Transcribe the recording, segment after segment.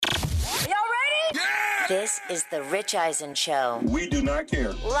This is The Rich Eisen Show. We do not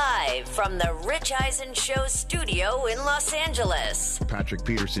care. Live from The Rich Eisen Show studio in Los Angeles. Patrick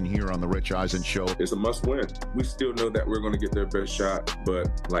Peterson here on The Rich Eisen Show. It's a must-win. We still know that we're going to get their best shot, but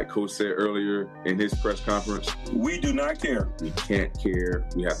like Coach said earlier in his press conference, we do not care. We can't care.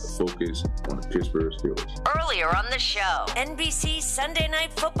 We have to focus on the Pittsburgh Steelers. Earlier on the show, NBC Sunday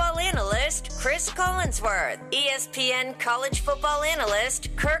Night Football analyst Chris Collinsworth, ESPN college football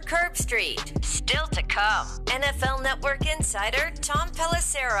analyst Kirk Herbstreit. Still to come, NFL Network insider Tom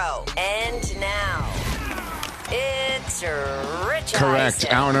Pelissero. And now, it's Rich Correct. Eisen.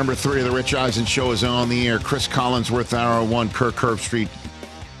 Hour number 3 of The Rich Eisen Show is on the air. Chris Collinsworth, hour 1. Kirk Herbstreit,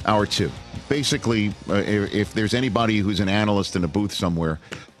 hour 2. Basically, if there's anybody who's an analyst in a booth somewhere,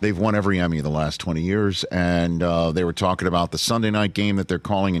 they've won every Emmy in the last 20 years. And they were talking about the Sunday night game that they're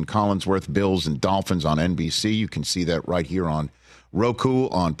calling in Collinsworth, Bills and Dolphins on NBC. You can see that right here on Roku,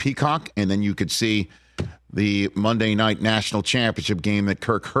 on Peacock. And then you could see the Monday night national championship game that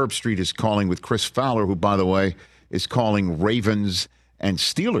Kirk Herbstreit is calling with Chris Fowler, who, by the way, is calling Ravens and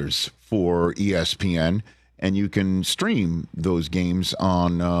Steelers for ESPN. And you can stream those games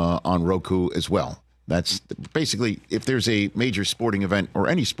on Roku as well. That's basically, if there's a major sporting event or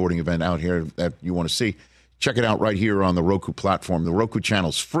any sporting event out here that you want to see, check it out right here on the Roku platform. The Roku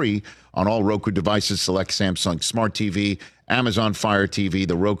channel's free on all Roku devices. Select Samsung Smart TV, Amazon Fire TV,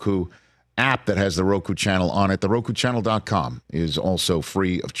 the Roku app that has the Roku channel on it. The RokuChannel.com is also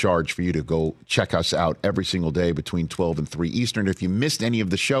free of charge for you to go check us out every single day between 12 and 3 Eastern. If you missed any of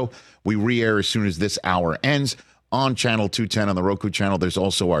the show, we re-air as soon as this hour ends on Channel 210 on the Roku channel. There's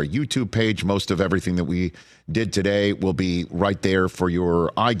also our YouTube page. Most of everything that we did today will be right there for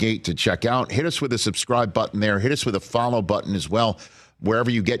your eye gate to check out. Hit us with a subscribe button there. Hit us with a follow button as well.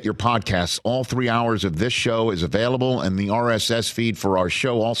 Wherever you get your podcasts, all 3 hours of this show is available, and the RSS feed for our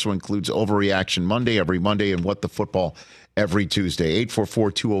show also includes Overreaction Monday every Monday and What the Football every Tuesday.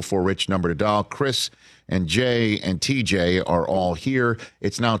 844-204-RICH, number to dial. Chris and Jay and TJ are all here.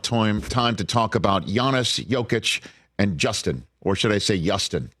 It's now time to talk about Giannis, Jokic, and Justin, or should I say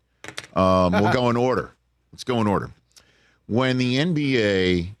Justin? We'll go in order. Let's go in order. When the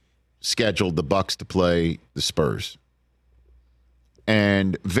NBA scheduled the Bucks to play the Spurs,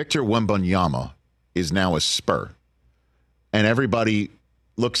 and Victor Wembanyama is now a Spur, and everybody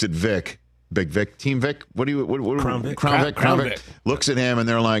looks at Vic, Big Vic, Team Vic. What Crown Vic looks at him, and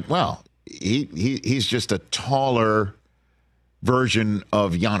they're like, "Well, he's just a taller version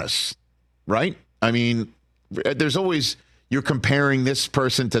of Giannis, right?" I mean, there's always, you're comparing this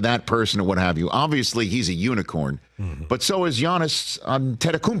person to that person or what have you. Obviously, he's a unicorn, but so is Giannis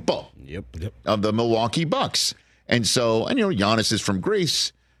Antetokounmpo of the Milwaukee Bucks. And so, and Giannis is from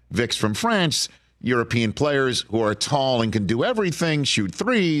Greece, Vic's from France, European players who are tall and can do everything, shoot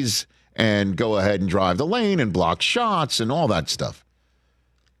threes, and go ahead and drive the lane and block shots and all that stuff.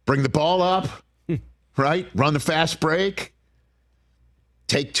 Bring the ball up, right? Run the fast break.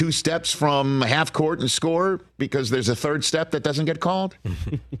 Take 2 steps from half court and score because there's a third step that doesn't get called.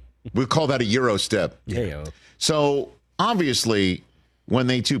 We'll call that a Euro step. Yeah. So, obviously, when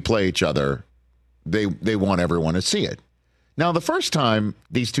they two play each other, they want everyone to see it. Now, the first time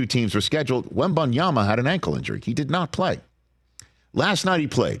these two teams were scheduled, Wembanyama had an ankle injury. He did not play. Last night he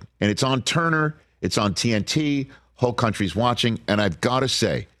played, and it's on Turner, it's on TNT, whole country's watching, and I've got to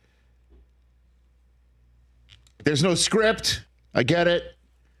say, there's no script, I get it,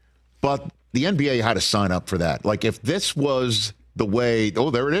 but the NBA had to sign up for that. Like, if this was the way, oh,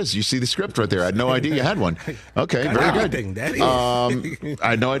 there it is. You see the script right there. I had no idea you had one. Okay, very good. I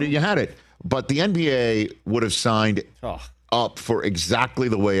had no idea you had it. But the NBA would have signed up for exactly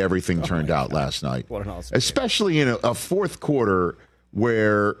the way everything turned out last night. What an awesome Especially in a fourth quarter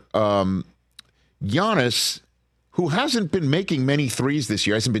where Giannis, who hasn't been making many threes this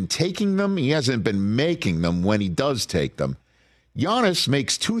year, hasn't been taking them. He hasn't been making them when he does take them. Giannis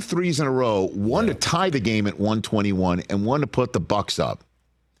makes 2 threes in a row, one to tie the game at 121 and one to put the Bucks up.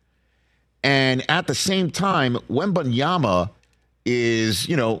 And at the same time, Wembanyama is,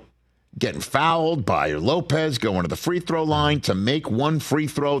 getting fouled by Lopez, going to the free throw line to make 1 free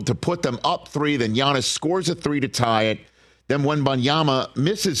throw to put them up 3. Then Giannis scores a 3 to tie it. Then Wembanyama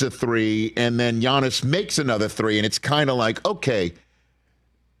misses a 3, and then Giannis makes another 3. And it's kind of like, okay,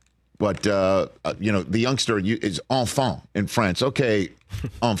 but, the youngster is enfant in France. Okay,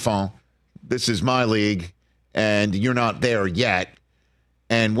 enfant, this is my league, and you're not there yet.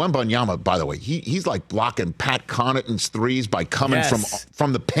 And Wembanyama, by the way, he's like blocking Pat Connaughton's threes by coming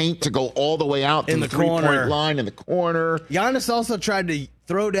from the paint to go all the way out to the three-point line in the corner. Giannis also tried to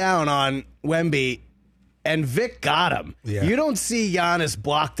throw down on Wemby and Vic got him. Yeah. You don't see Giannis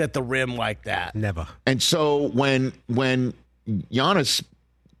blocked at the rim like that. Never. And so when Giannis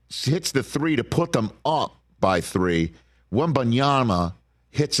hits the three to put them up by 3, Wembanyama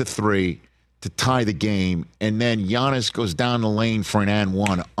hits a 3 to tie the game, and then Giannis goes down the lane for an and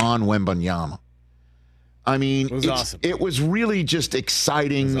one on Wembanyama. I mean, it was awesome. It was really just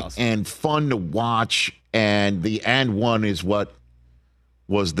exciting and fun to watch, and the and one is what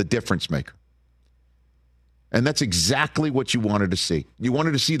was the difference maker. And that's exactly what you wanted to see. You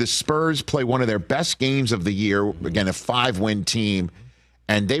wanted to see the Spurs play one of their best games of the year, again, a 5-win team,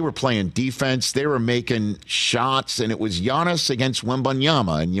 and they were playing defense. They were making shots, and it was Giannis against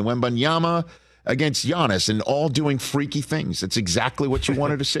Wembanyama, and Wembanyama against Giannis, and all doing freaky things. That's exactly what you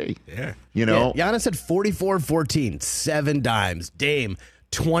wanted to see. Yeah. You know? Yeah, Giannis had 44-14, 7 dimes. Dame,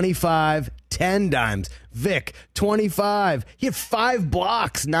 25, 10 dimes. Vic, 25. He had 5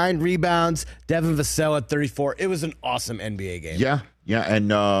 blocks, 9 rebounds. Devin Vassell at 34. It was an awesome NBA game. Yeah, and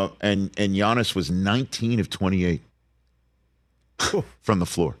Giannis was 19 of 28 from the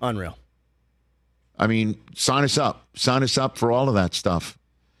floor. Unreal. I mean, sign us up. Sign us up for all of that stuff.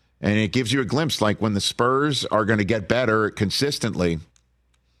 And it gives you a glimpse, like when the Spurs are going to get better consistently.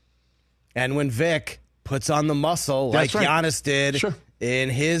 And when Vic puts on the muscle like Giannis did in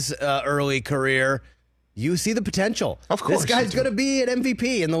his early career, you see the potential. Of course. This guy's going to be an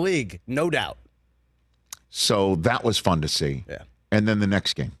MVP in the league, no doubt. So that was fun to see. Yeah. And then the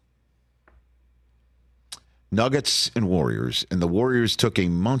next game. Nuggets and Warriors. And the Warriors took a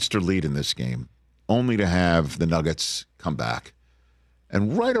monster lead in this game, only to have the Nuggets come back.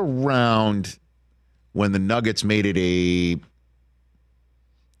 And right around when the Nuggets made it a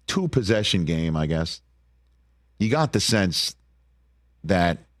 2-possession game, I guess, you got the sense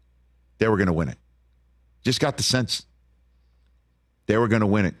that they were going to win it. Just got the sense they were going to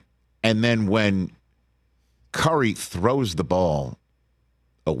win it. And then when Curry throws the ball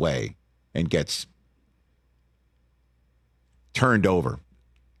away and gets turned over,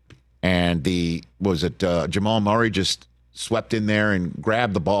 and Jamal Murray just swept in there and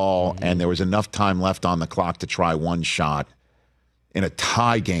grabbed the ball, and there was enough time left on the clock to try one shot in a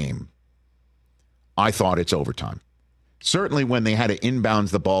tie game, I thought it's overtime. Certainly when they had to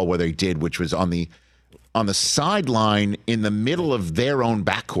inbounds the ball where they did, which was on the sideline in the middle of their own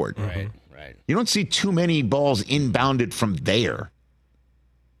backcourt. Right. You don't see too many balls inbounded from there.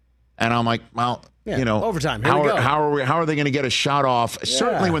 And I'm like, well, overtime. Here we go. How are they going to get a shot off? Yeah.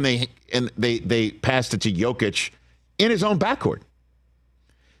 Certainly when they passed it to Jokic in his own backcourt.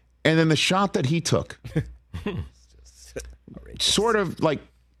 And then the shot that he took, sort of like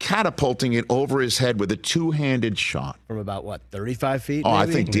catapulting it over his head with a 2-handed shot. From about, 35 feet? Oh,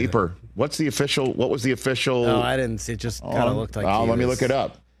 maybe? I think deeper. What was the official? No, I didn't see. It just kind of looked like let me look it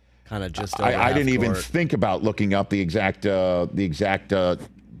up. Kind of just I didn't even think about looking up the exact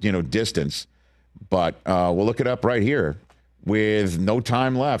distance. But we'll look it up right here with no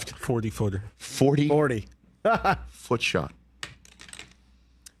time left. 40-footer. 40. Foot shot.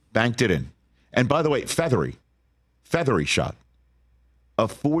 Banked it in. And by the way, feathery shot. A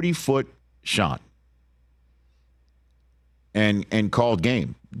 40-foot shot. And called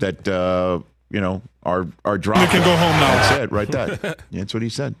game. That, our drive. We can go home now. That's it, right there. That's what he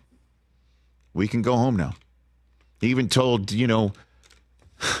said. We can go home now. He even told,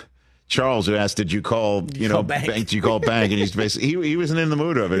 Charles, who asked, did you call, Bank? Did you call Bank? And he's basically, he wasn't in the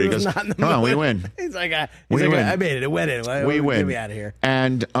mood of it. He goes, come on, we win. He's like, I made it. It went in. We win. Get me out of here.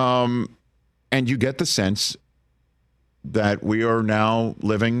 And you get the sense that we are now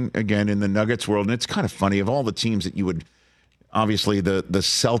living again in the Nuggets world. And it's kind of funny, of all the teams that you would, obviously the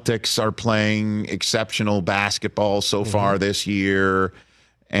Celtics are playing exceptional basketball so far this year.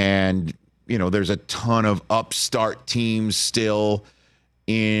 And, there's a ton of upstart teams still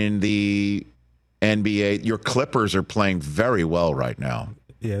in the NBA. Your Clippers are playing very well right now,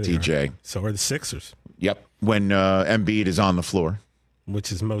 TJ. So are the Sixers. Yep. When Embiid is on the floor.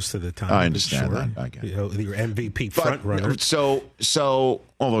 Which is most of the time. I understand that. I get it. Your MVP front runner. So,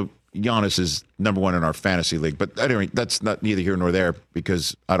 although Giannis is number 1 in our fantasy league, but anyway, that's not neither here nor there,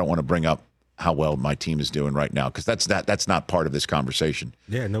 because I don't want to bring up how well my team is doing right now, because that's not part of this conversation.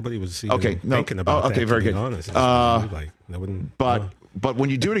 Yeah, nobody was thinking about that. Okay, very good. Honest. But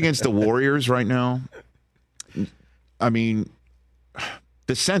when you do it against the Warriors right now, I mean,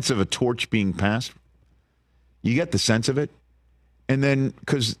 the sense of a torch being passed, you get the sense of it. And then,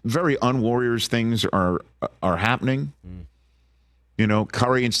 because very un-Warriors things are happening,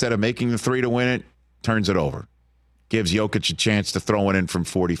 Curry, instead of making the 3 to win it, turns it over. Gives Jokic a chance to throw it in from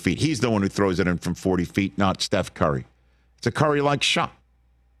 40 feet. He's the one who throws it in from 40 feet, not Steph Curry. It's a Curry-like shot.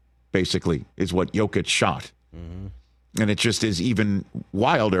 basically, is what Jokic shot. And it just is even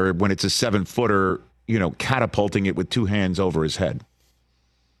wilder when it's a 7-footer, catapulting it with two hands over his head.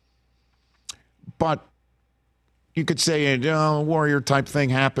 But you could say a Warrior type thing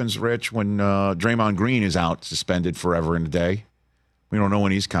happens, Rich, when Draymond Green is out suspended forever and a day. We don't know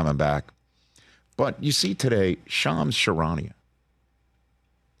when he's coming back. But you see today, Shams Charania.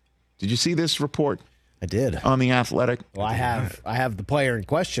 Did you see this report? I did. On The Athletic? Well, I have the player in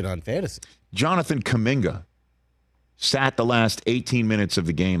question on fantasy. Jonathan Kuminga sat the last 18 minutes of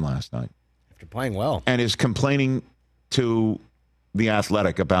the game last night. After playing well. And is complaining to The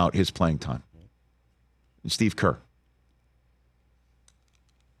Athletic about his playing time. Steve Kerr.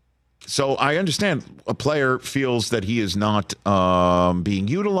 So I understand a player feels that he is not being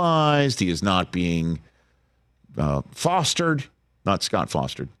utilized. He is not being fostered. Not Scott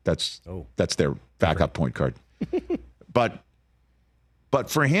Fostered. That's their backup point guard. But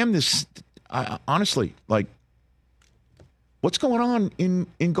for him, honestly, what's going on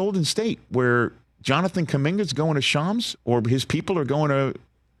in Golden State where Jonathan Kuminga's going to Shams or his people are going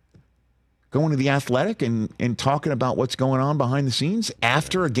to The Athletic and talking about what's going on behind the scenes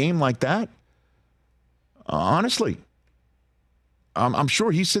after a game like that? Honestly, I'm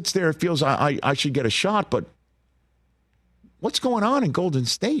sure he sits there and feels I should get a shot, but what's going on in Golden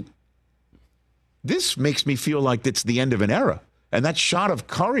State? This makes me feel like it's the end of an era. And that shot of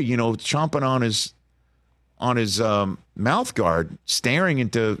Curry, chomping on his mouth guard, staring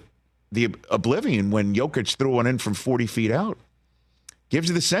into the oblivion when Jokic threw one in from 40 feet out, gives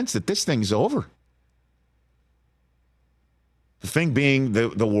you the sense that this thing's over. The thing being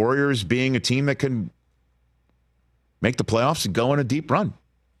the Warriors being a team that can make the playoffs and go on a deep run.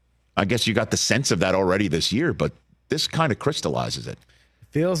 I guess you got the sense of that already this year, but this kind of crystallizes it.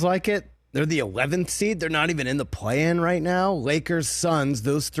 Feels like it. They're the 11th seed. They're not even in the play-in right now. Lakers, Suns,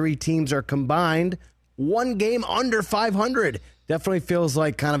 those three teams are combined one game under 500. Definitely feels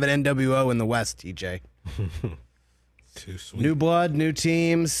like kind of an NWO in the West, TJ. Too sweet. New blood, new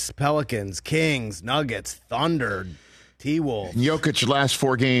teams, Pelicans, Kings, Nuggets, Thunder, T-Wolves. Jokic last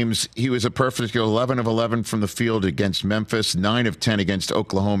 4 games, he was a perfect 11 of 11 from the field against Memphis, 9 of 10 against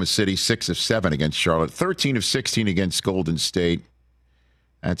Oklahoma City, 6 of 7 against Charlotte, 13 of 16 against Golden State.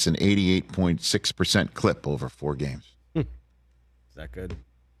 That's an 88.6% clip over 4 games. Is that good?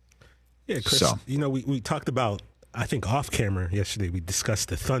 Yeah, Chris, we talked about, I think off camera yesterday, we discussed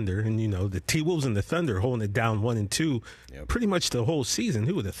the Thunder and, the T-Wolves and the Thunder holding it down 1 and 2 pretty much the whole season.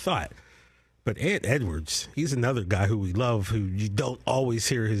 Who would have thought? But Ant Edwards, he's another guy who we love, who you don't always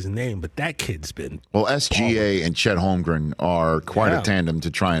hear his name, but that kid's been Well, SGA and Chet Holmgren are quite a tandem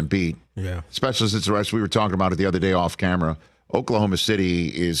to try and beat. Yeah. Especially since the rest we were talking about it the other day off camera. Oklahoma City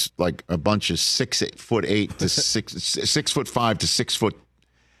is like a bunch of 6'8" to 6'5" to 6'8",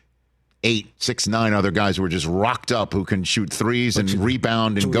 6'9" other guys who are just rocked up who can shoot threes and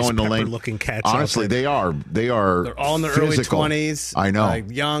rebound and go in the lane. Honestly, they are. They're all in their physical. early 20s. I know.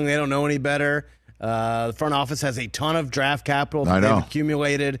 Young, they don't know any better. The front office has a ton of draft capital that they've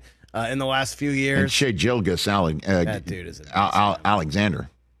accumulated in the last few years. And Shai Gilgeous, that dude is Alexander.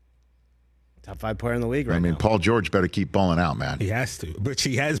 Top 5 player in the league right now. Paul George better keep balling out, man. He has to, which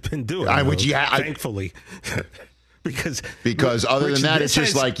he has been doing. Thankfully. Because other than that, it's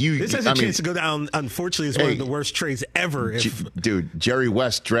just like you. This has a chance to go down, unfortunately, as one of the worst trades ever. Dude, Jerry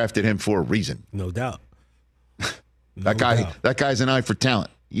West drafted him for a reason. No doubt. That guy's an eye for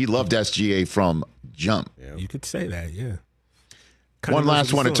talent. He loved SGA from jump. Yeah. You could say that, yeah. One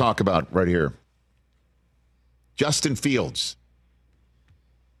last one to talk about right here. Justin Fields.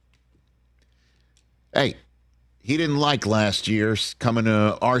 Hey, he didn't like last year's coming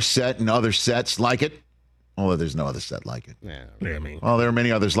to our set and other sets like it. Although there's no other set like it. Yeah, well, there are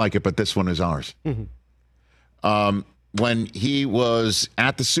many others like it, but this one is ours. When he was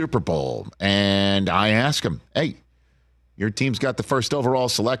at the Super Bowl, and I asked him, hey, your team's got the first overall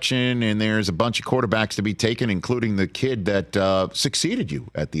selection, and there's a bunch of quarterbacks to be taken, including the kid that succeeded you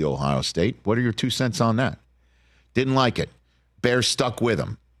at the Ohio State. What are your 2 cents on that? Didn't like it. Bears stuck with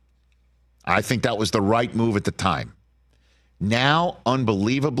him. I think that was the right move at the time. Now,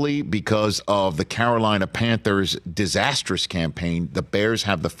 unbelievably, because of the Carolina Panthers' disastrous campaign, the Bears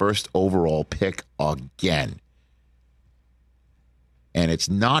have the first overall pick again. And it's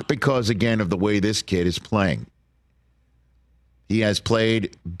not because, again, of the way this kid is playing. He has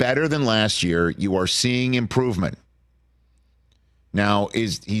played better than last year. You are seeing improvement. Now,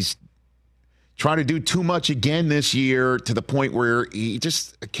 he's trying to do too much again this year to the point where he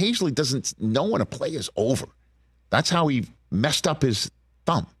just occasionally doesn't know when a play is over. That's how he messed up his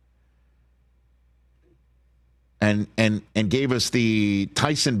thumb. and gave us the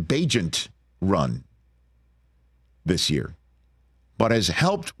Tyson Bagent run this year, but has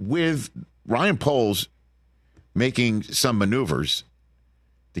helped with Ryan Poles making some maneuvers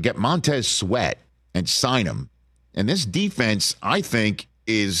to get Montez Sweat and sign him. And this defense, I think,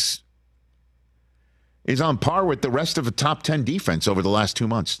 is on par with the rest of a top 10 defense over the last 2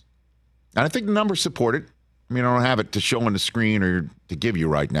 months. And I think the numbers support it. I mean, I don't have it to show on the screen or to give you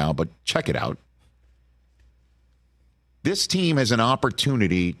right now, but check it out. This team has an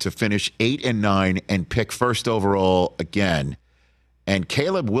opportunity to finish 8-9 and pick first overall again. And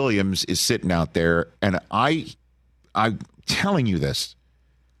Caleb Williams is sitting out there, and I'm telling you this.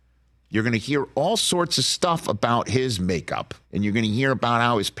 You're going to hear all sorts of stuff about his makeup, and you're going to hear about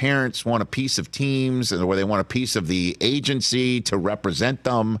how his parents want a piece of teams or they want a piece of the agency to represent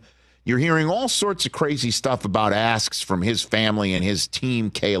them. You're hearing all sorts of crazy stuff about asks from his family and his team,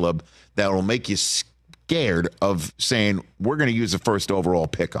 Caleb, that will make you scared of saying, we're going to use the first overall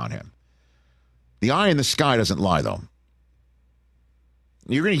pick on him. The eye in the sky doesn't lie, though.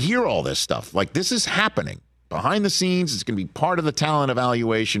 You're going to hear all this stuff. Like, this is happening. Behind the scenes, it's going to be part of the talent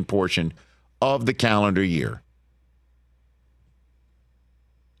evaluation portion of the calendar year.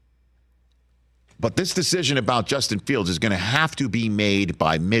 But this decision about Justin Fields is going to have to be made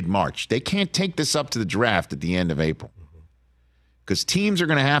by mid-March. They can't take this up to the draft at the end of April, because teams are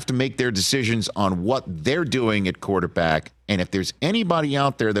going to have to make their decisions on what they're doing at quarterback. And if there's anybody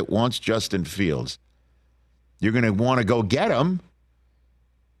out there that wants Justin Fields, you're going to want to go get him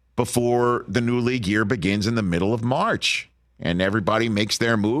before the new league year begins in the middle of March. And everybody makes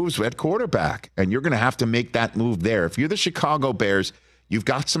their moves at quarterback. And you're going to have to make that move there. If you're the Chicago Bears, you've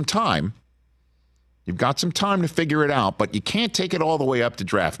got some time. You've got some time to figure it out, but you can't take it all the way up to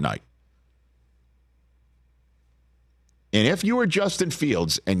draft night. And if you are Justin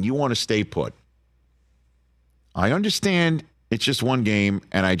Fields and you want to stay put, I understand it's just one game,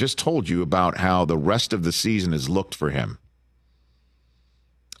 and I just told you about how the rest of the season has looked for him.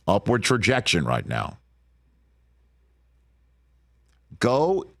 Upward trajectory right now.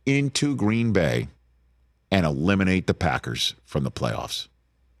 Go into Green Bay and eliminate the Packers from the playoffs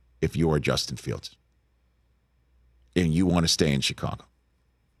if you are Justin Fields and you want to stay in Chicago.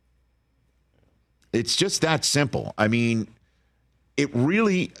 It's just that simple. I mean, it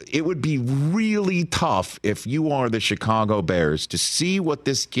would be really tough if you are the Chicago Bears to see what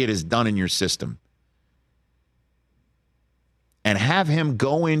this kid has done in your system and have him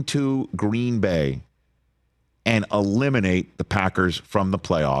go into Green Bay and eliminate the Packers from the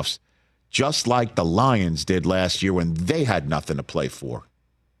playoffs, just like the Lions did last year when they had nothing to play for.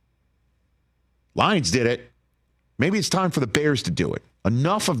 Lions did it. Maybe it's time for the Bears to do it.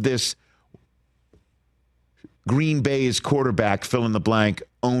 Enough of this Green Bay's quarterback, fill in the blank,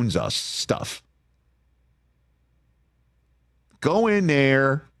 owns us stuff. Go in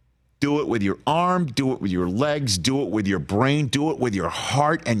there, do it with your arm, do it with your legs, do it with your brain, do it with your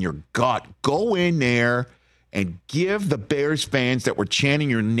heart and your gut. Go in there and give the Bears fans that were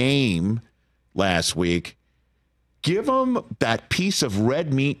chanting your name last week, give them that piece of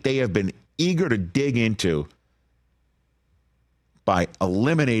red meat they have been eager to dig into by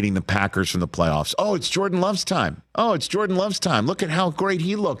eliminating the Packers from the playoffs. Oh, it's Jordan Love's time. Oh, it's Jordan Love's time. Look at how great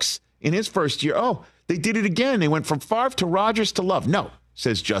he looks in his first year. Oh, they did it again. They went from Favre to Rodgers to Love. No,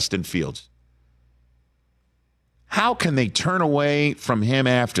 says Justin Fields. How can they turn away from him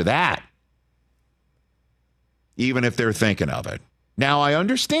after that? Even if they're thinking of it. Now, I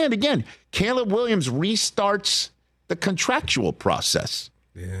understand, again, Caleb Williams restarts the contractual process.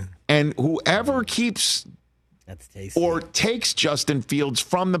 Yeah. And whoever keeps or takes Justin Fields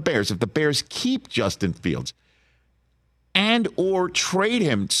from the Bears, if the Bears keep Justin Fields and or trade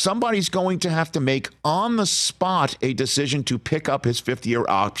him, somebody's going to have to make on the spot a decision to pick up his fifth-year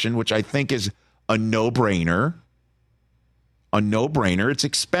option, which I think is a no-brainer. A no-brainer. It's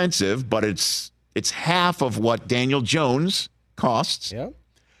expensive, but it's half of what Daniel Jones costs. Yep.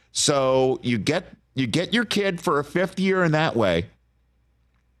 So you get your kid for a fifth year in that way.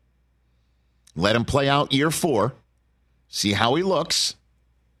 Let him play out year 4. See how he looks.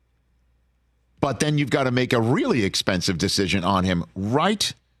 But then you've got to make a really expensive decision on him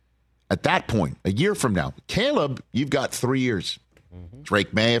right at that point, a year from now. Caleb, you've got 3 years. Mm-hmm.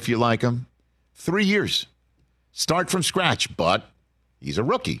 Drake May, if you like him. 3 years. Start from scratch, but he's a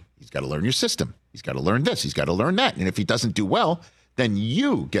rookie. He's got to learn your system. He's got to learn this. He's got to learn that. And if he doesn't do well, then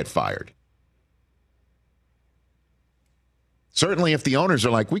you get fired. Certainly, if the owners are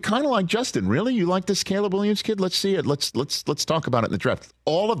like, we kind of like Justin. Really? You like this Caleb Williams kid? Let's see it. Let's talk about it in the draft.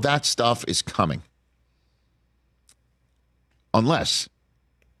 All of that stuff is coming. Unless,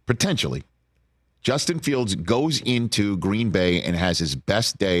 potentially, Justin Fields goes into Green Bay and has his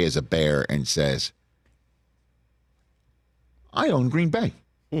best day as a Bear and says, I own Green Bay.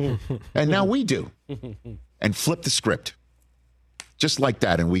 And now we do. And flip the script. Just like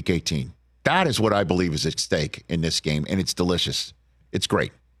that in Week 18. That is what I believe is at stake in this game, and it's delicious. It's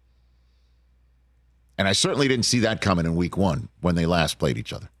great. And I certainly didn't see that coming in Week 1 when they last played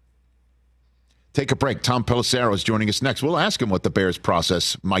each other. Take a break. Tom Pelissero is joining us next. We'll ask him what the Bears'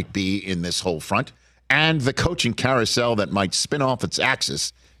 process might be in this whole front and the coaching carousel that might spin off its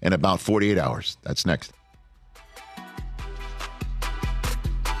axis in about 48 hours. That's next.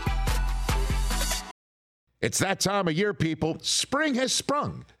 It's that time of year, people. Spring has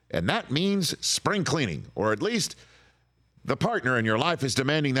sprung, and that means spring cleaning, or at least the partner in your life is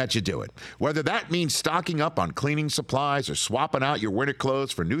demanding that you do it. Whether that means stocking up on cleaning supplies or swapping out your winter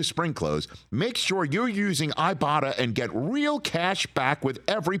clothes for new spring clothes, make sure you're using Ibotta and get real cash back with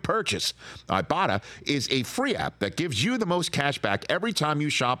every purchase. Ibotta is a free app that gives you the most cash back every time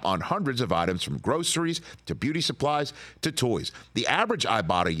you shop on hundreds of items, from groceries to beauty supplies to toys. The average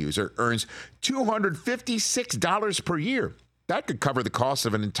Ibotta user earns $256 per year. That could cover the cost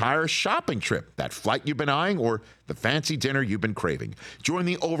of an entire shopping trip, that flight you've been eyeing, or the fancy dinner you've been craving. Join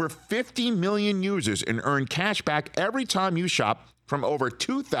the over 50 million users and earn cash back every time you shop from over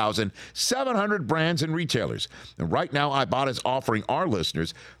 2,700 brands and retailers. And right now, Ibotta is offering our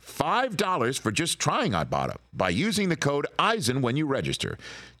listeners $5 for just trying Ibotta by using the code EISEN when you register.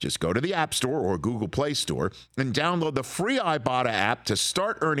 Just go to the App Store or Google Play Store and download the free Ibotta app to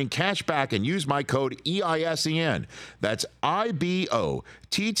start earning cash back and use my code EISEN. That's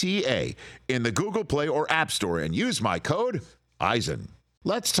IBOTTA in the Google Play or App Store and use my code EISEN.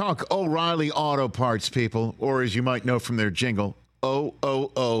 Let's talk O'Reilly Auto Parts, people, or as you might know from their jingle,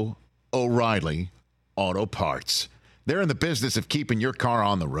 O'Reilly Auto Parts. They're in the business of keeping your car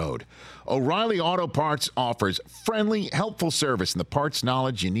on the road. O'Reilly Auto Parts offers friendly, helpful service and the parts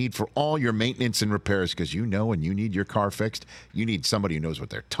knowledge you need for all your maintenance and repairs, because you know when you need your car fixed, you need somebody who knows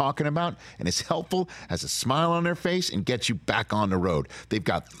what they're talking about and is helpful, has a smile on their face, and gets you back on the road. They've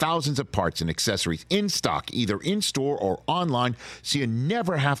got thousands of parts and accessories in stock, either in-store or online, so you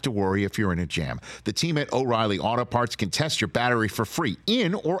never have to worry if you're in a jam. The team at O'Reilly Auto Parts can test your battery for free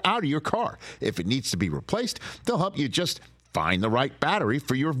in or out of your car. If it needs to be replaced, they'll help you just find the right battery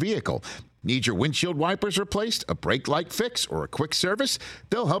for your vehicle. Need your windshield wipers replaced, a brake light fix, or a quick service?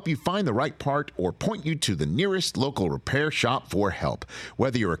 They'll help you find the right part or point you to the nearest local repair shop for help.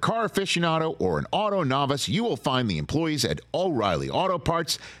 Whether you're a car aficionado or an auto novice, you will find the employees at O'Reilly Auto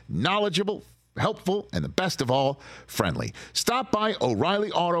Parts knowledgeable, helpful, and the best of all, friendly. Stop by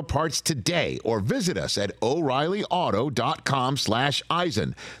O'Reilly Auto Parts today or visit us at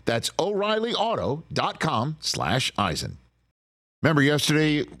O'ReillyAuto.com/Eisen. That's O'ReillyAuto.com/Eisen. Remember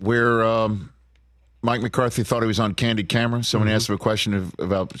yesterday where Mike McCarthy thought he was on Candid Camera? Someone asked him a question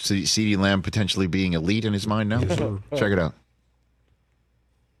about CeeDee Lamb potentially being elite in his mind now? Yes, check it out.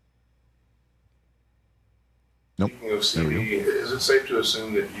 Nope. Speaking of CeeDee, is it safe to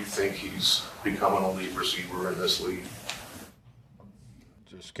assume that you think he's become an elite receiver in this league?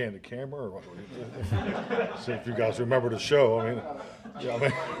 Just Candid Camera, or what? See if you guys remember the show. I mean,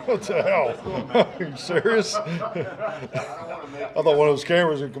 what the hell? Are you serious? I thought one of those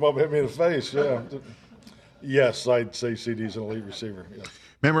cameras would come up and hit me in the face. Yeah. Yes, I'd say CeeDee's an elite receiver. Yeah.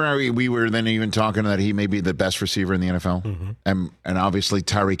 Remember we were then even talking that he may be the best receiver in the NFL? Mm-hmm. And obviously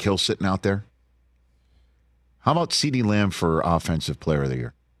Tyreek Hill sitting out there. How about CeeDee Lamb for Offensive Player of the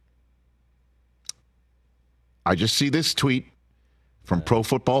Year? I just see this tweet from Pro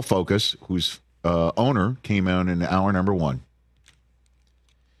Football Focus, whose owner came out in hour number 1.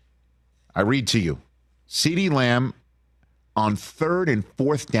 I read to you. CeeDee Lamb on 3rd and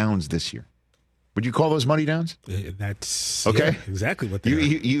 4th downs this year. Would you call those money downs? That's okay. Yeah, exactly what they are.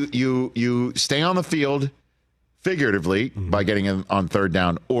 You stay on the field figuratively by getting in on 3rd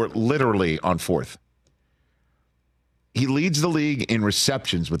down, or literally on 4th. He leads the league in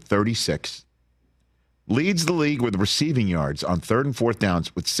receptions with 36. Leads the league with receiving yards on 3rd and 4th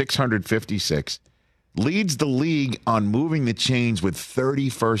downs with 656. Leads the league on moving the chains with 30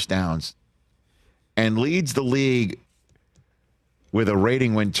 first downs. And leads the league with a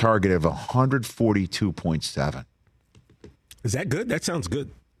rating when target of 142.7. Is that good? That sounds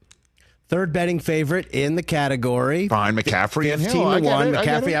good. 3rd betting favorite in the category. Fine, McCaffrey and Hill. 15-1.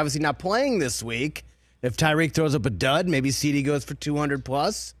 McCaffrey obviously not playing this week. If Tyreek throws up a dud, maybe CeeDee goes for 200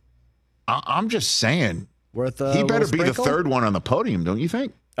 plus. I'm just saying. Worth he better be the 3rd one on the podium, don't you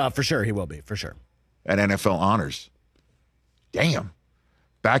think? For sure, he will be, for sure. At NFL Honors. Damn.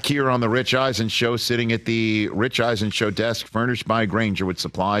 Back here on the Rich Eisen Show, sitting at the Rich Eisen Show desk, furnished by Grainger with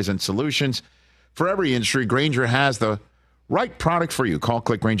supplies and solutions For every industry, Grainger has the right product for you. Call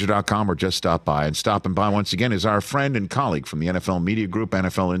clickgrainger.com or just stop by. And stopping by once again is our friend and colleague from the NFL Media Group,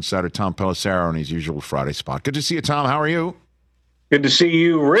 NFL insider Tom Pelissero, on his usual Friday spot. Good to see you, Tom. How are you? Good to see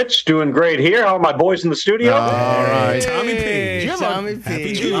you, Rich. Doing great here. How are my boys in the studio? All right. Tommy P. Tommy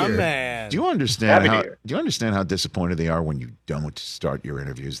P. My man. Do you understand how disappointed they are when you don't start your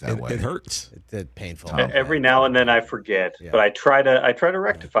interviews that way? It hurts. It's painful. Every now and then I forget, but I try to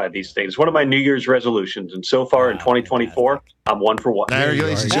rectify these things. One of my New Year's resolutions, and so far in 2024, I'm 1 for 1. There you go,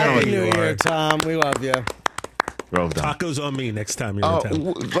 ladies and gentlemen. Happy New Year, Tom. We love you. Well done. Tacos on me next time you're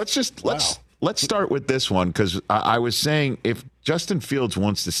in town. Let's start with this one, because I was saying if Justin Fields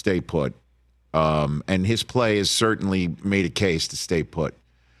wants to stay put, and his play has certainly made a case to stay put,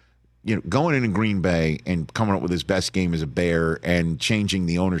 going into Green Bay and coming up with his best game as a Bear and changing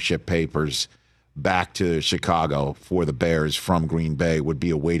the ownership papers back to Chicago for the Bears from Green Bay would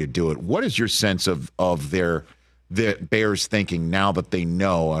be a way to do it. What is your sense of the Bears thinking now that they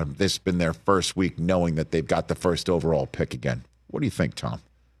know this has been their first week knowing that they've got the first overall pick again? What do you think, Tom?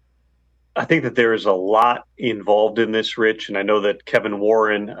 I think that there is a lot involved in this, Rich, and I know that Kevin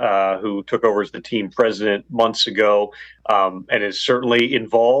Warren, who took over as the team president months ago, and is certainly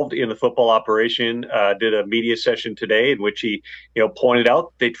involved in the football operation, did a media session today in which he, pointed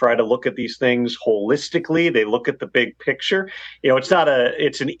out they try to look at these things holistically. They look at the big picture.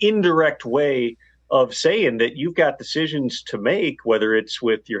 It's an indirect way of saying that you've got decisions to make, whether it's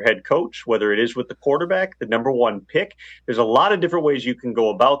with your head coach, whether it is with the quarterback, the number one pick. There's a lot of different ways you can go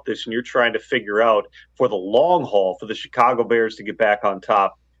about this, and you're trying to figure out for the long haul, for the Chicago Bears to get back on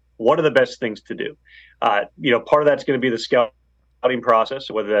top, what are the best things to do? Part of that's going to be the scouting process,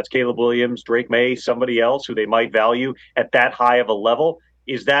 whether that's Caleb Williams, Drake May, somebody else who they might value at that high of a level.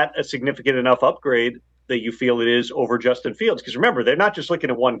 Is that a significant enough upgrade that you feel it is over Justin Fields? Because remember, they're not just looking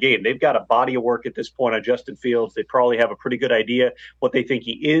at one game. They've got a body of work at this point on Justin Fields. They probably have a pretty good idea what they think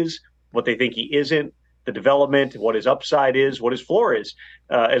he is, what they think he isn't, the development, what his upside is, what his floor is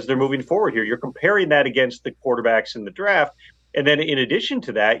as they're moving forward here. You're comparing that against the quarterbacks in the draft. And then in addition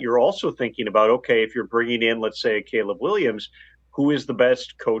to that, you're also thinking about, okay, if you're bringing in, let's say, Caleb Williams, who is the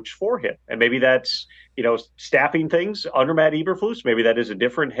best coach for him? And maybe that's, staffing things under Matt Eberflus. Maybe that is a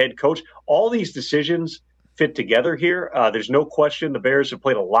different head coach. All these decisions fit together here. There's no question the Bears have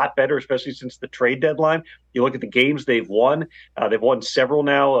played a lot better, especially since the trade deadline. You look at the games they've won. They've won several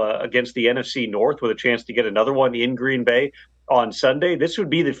now against the NFC North with a chance to get another one in Green Bay on Sunday. This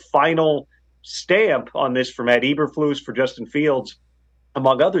would be the final stamp on this for Matt Eberflus, for Justin Fields,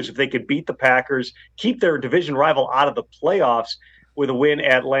 among others, if they could beat the Packers, keep their division rival out of the playoffs with a win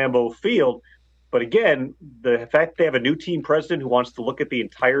at Lambeau Field. But again, the fact they have a new team president who wants to look at the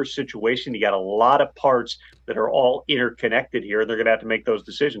entire situation, you got a lot of parts that are all interconnected here. They're going to have to make those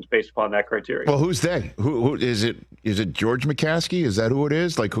decisions based upon that criteria. Well, who's they? Who is it? Is it George McCaskey? Is that who it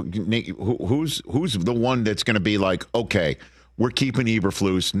is? Like, who's the one that's going to be like, okay, we're keeping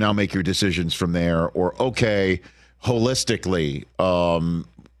Eberflus, now make your decisions from there, or okay, holistically,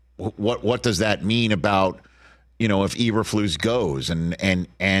 what does that mean about if Eberflus goes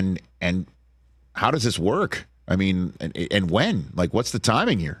and how does this work? I mean, and when? Like, what's the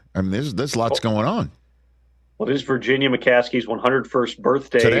timing here? I mean, there's lots going on. Well, it is Virginia McCaskey's 101st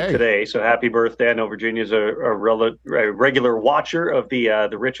birthday today. So happy birthday. I know Virginia's a regular watcher of the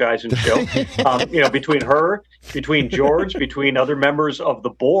Rich Eisen show. Between George, between other members of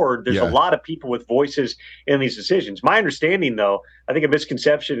the board, there's a lot of people with voices in these decisions. My understanding, though, I think a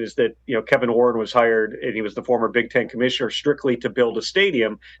misconception is that, Kevin Warren was hired, and he was the former Big Ten commissioner, strictly to build a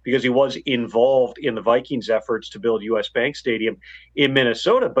stadium because he was involved in the Vikings' efforts to build US Bank Stadium in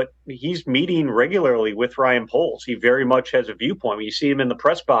Minnesota. But he's meeting regularly with Ryan Poles. He very much has a viewpoint. When you see him in the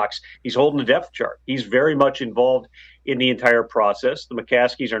press box, he's holding a depth chart. He's very much involved in the entire process. The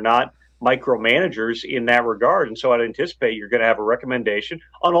McCaskeys are not micromanagers in that regard. And so I'd anticipate you're going to have a recommendation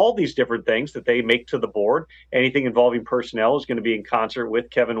on all these different things that they make to the board. Anything involving personnel is going to be in concert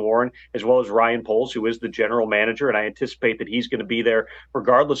with Kevin Warren, as well as Ryan Poles, who is the general manager. And I anticipate that he's going to be there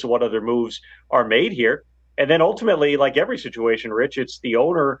regardless of what other moves are made here. And then ultimately, like every situation, Rich, it's the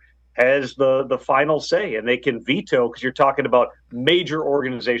owner has the final say, and they can veto, because you're talking about major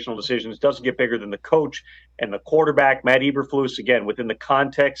organizational decisions. It doesn't get bigger than the coach and the quarterback, Matt Eberflus, again, within the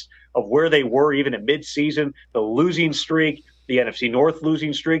context of where they were even at midseason, the losing streak, the NFC North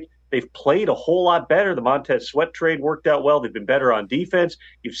losing streak. They've played a whole lot better. The Montez Sweat trade worked out well. They've been better on defense.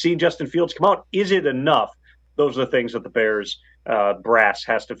 You've seen Justin Fields come out. Is it enough? Those are the things that the Bears brass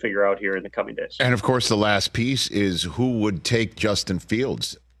has to figure out here in the coming days. And, of course, the last piece is who would take Justin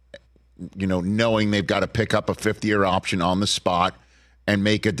Fields, knowing they've got to pick up a fifth-year option on the spot and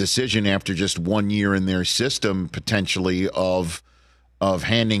make a decision after just 1 year in their system, potentially, of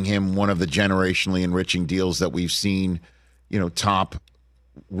handing him one of the generationally enriching deals that we've seen, top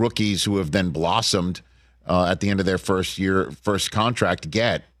rookies who have then blossomed at the end of their first contract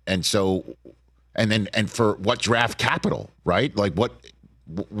get. And so, and for what draft capital, right? Like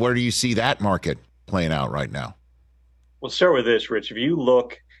where do you see that market playing out right now? We'll start with this, Rich. If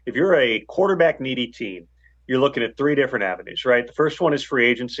you're a quarterback needy team, you're looking at three different avenues, right? The first one is free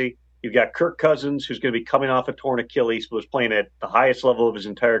agency. You've got Kirk Cousins, who's going to be coming off a torn Achilles, but was playing at the highest level of his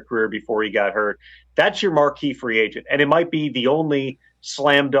entire career before he got hurt. That's your marquee free agent. And it might be the only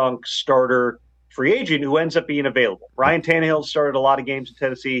slam dunk starter free agent who ends up being available. Ryan Tannehill started a lot of games in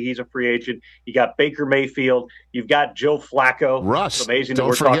Tennessee. He's a free agent. You got Baker Mayfield. You've got Joe Flacco. Russ. It's amazing that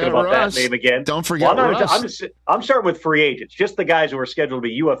we're talking about Russ. that name again. Don't forget Russ. I'm starting with free agents, just the guys who are scheduled to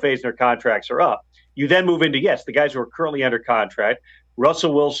be UFAs and their contracts are up. You then move into, the guys who are currently under contract.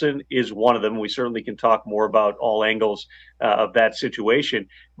 Russell Wilson is one of them. We certainly can talk more about all angles of that situation.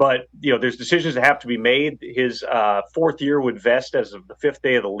 But, there's decisions that have to be made. His fourth year would vest as of the fifth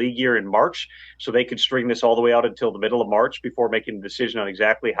day of the league year in March. So they could string this all the way out until the middle of March before making a decision on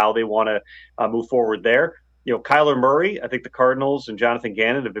exactly how they want to move forward there. Kyler Murray, I think the Cardinals and Jonathan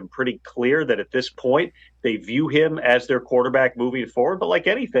Gannon have been pretty clear that at this point they view him as their quarterback moving forward. But like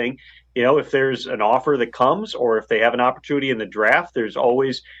anything, if there's an offer that comes or if they have an opportunity in the draft, there's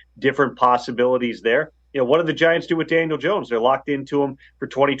always different possibilities there. What did the Giants do with Daniel Jones? They're locked into him for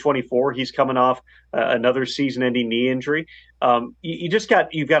 2024. He's coming off another season-ending knee injury. You've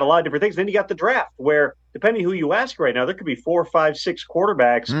got a lot of different things. Then you got the draft where, depending who you ask right now, there could be 4, 5, 6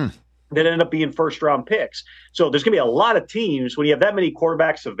 quarterbacks that end up being first-round picks. So there's going to be a lot of teams. When you have that many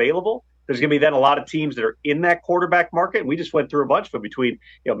quarterbacks available, there's going to be then a lot of teams that are in that quarterback market. And we just went through a bunch of them between,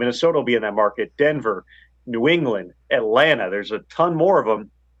 Minnesota will be in that market, Denver, New England, Atlanta. There's a ton more of them.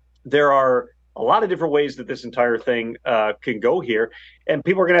 There are a lot of different ways that this entire thing can go here. And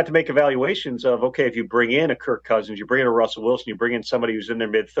people are going to have to make evaluations of, okay, if you bring in a Kirk Cousins, you bring in a Russell Wilson, you bring in somebody who's in their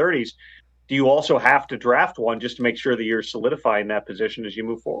mid-30s, do you also have to draft one just to make sure that you're solidifying that position as you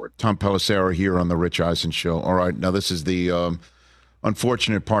move forward? Tom Pelissero here on the Rich Eisen Show. All right, now this is the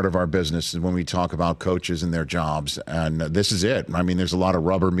unfortunate part of our business is when we talk about coaches and their jobs, and this is it. I mean, there's a lot of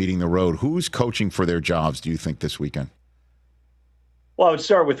rubber meeting the road. Who's coaching for their jobs, do you think, this weekend? Well, I would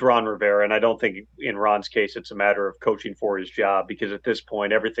start with Ron Rivera, and I don't think in Ron's case it's a matter of coaching for his job because at this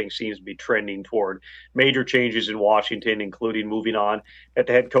point everything seems to be trending toward major changes in Washington, including moving on at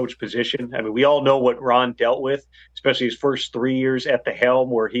the head coach position. I mean, we all know what Ron dealt with, especially his first 3 years at the helm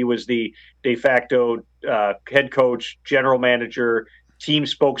where he was the de facto head coach, general manager, team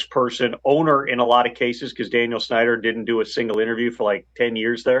spokesperson, owner in a lot of cases because Daniel Snyder didn't do a single interview for like 10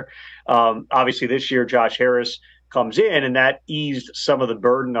 years there. Obviously this year, Josh Harris comes in, and that eased some of the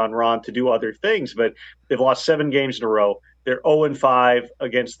burden on Ron to do other things. But they've lost 7 games in a row. They're 0-5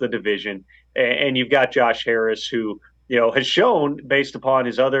 against the division. And you've got Josh Harris, who, has shown, based upon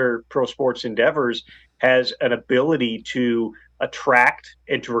his other pro sports endeavors, has an ability to attract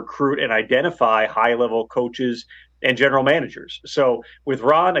and to recruit and identify high-level coaches and general managers. So with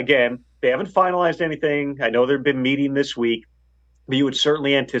Ron, again, they haven't finalized anything. I know they've been meeting this week. But you would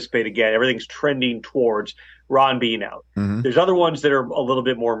certainly anticipate, again, everything's trending towards Ron being out. Mm-hmm. There's other ones that are a little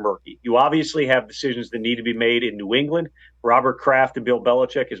bit more murky. You obviously have decisions that need to be made in New England. Robert Kraft and Bill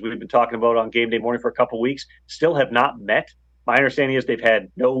Belichick, as we've been talking about on Game Day Morning for a couple of weeks, still have not met. My understanding is they've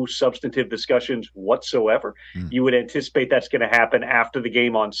had no substantive discussions whatsoever. You would anticipate that's going to happen after the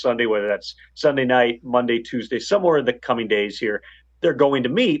game on Sunday, whether that's Sunday night, Monday, Tuesday, somewhere in the coming days here. They're going to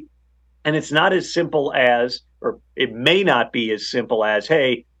meet, and it's not as simple as, or it may not be as simple as,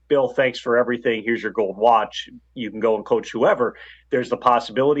 hey, Bill, thanks for everything. Here's your gold watch. You can go and coach whoever. There's the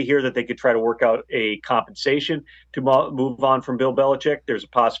possibility here that they could try to work out a compensation to move on from Bill Belichick. There's a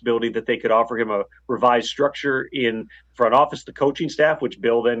possibility that they could offer him a revised structure in front office, the coaching staff, which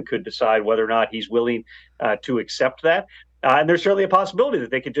Bill then could decide whether or not he's willing to accept that. And there's certainly a possibility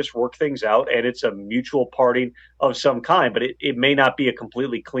that they could just work things out and it's a mutual parting of some kind. But it may not be a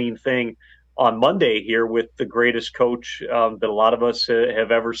completely clean thing on Monday here with the greatest coach that a lot of us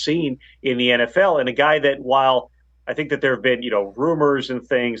have ever seen in the NFL, and a guy that, while I think that there have been, rumors and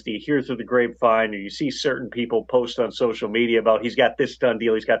things that you hear through the grapevine, or you see certain people post on social media about he's got this done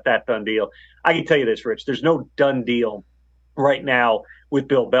deal, he's got that done deal. I can tell you this, Rich, there's no done deal right now with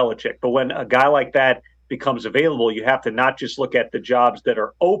Bill Belichick. But when a guy like that becomes available, you have to not just look at the jobs that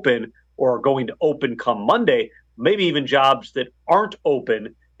are open or are going to open come Monday, maybe even jobs that aren't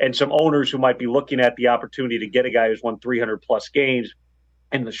open, and some owners who might be looking at the opportunity to get a guy who's won 300-plus games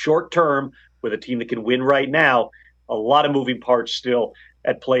in the short term with a team that can win right now. a lot of moving parts still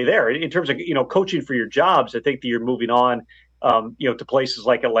at play there. In terms of, coaching for your jobs, I think that you're moving on, to places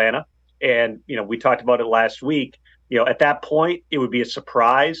like Atlanta. And, we talked about it last week. At that point, it would be a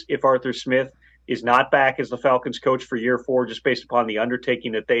surprise if Arthur Smith is not back as the Falcons coach for year 4, just based upon the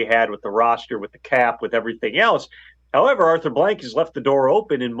undertaking that they had with the roster, with the cap, with everything else. However, Arthur Blank has left the door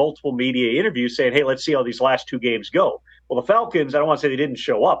open in multiple media interviews saying, hey, let's see how these last 2 games go. Well, the Falcons, I don't want to say they didn't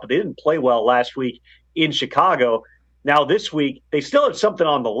show up, but they didn't play well last week in Chicago. Now this week, they still have something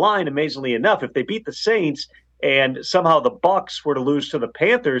on the line, amazingly enough. If they beat the Saints and somehow the Bucs were to lose to the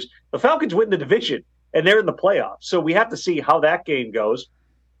Panthers, the Falcons win the division, and they're in the playoffs. So we have to see how that game goes.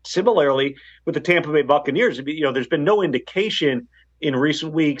 Similarly, with the Tampa Bay Buccaneers, there's been no indication in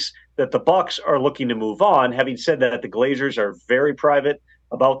recent weeks that the Bucs are looking to move on. Having said that, the Glazers are very private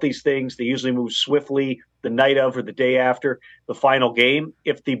about these things. They usually move swiftly the night of or the day after the final game.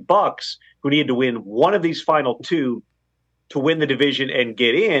 If the Bucs, who need to win one of these final 2 to win the division and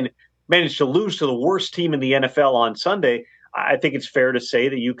get in, manage to lose to the worst team in the NFL on Sunday, I think it's fair to say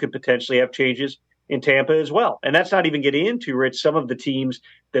that you could potentially have changes in Tampa as well. And that's not even getting into, Rich, some of the teams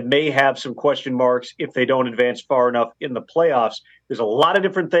that may have some question marks if they don't advance far enough in the playoffs. There's a lot of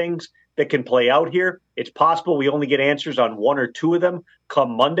different things that can play out here. It's possible we only get answers on 1 or 2 of them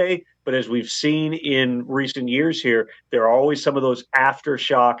come Monday. But as we've seen in recent years here, there are always some of those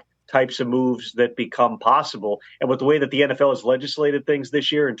aftershock types of moves that become possible. And with the way that the NFL has legislated things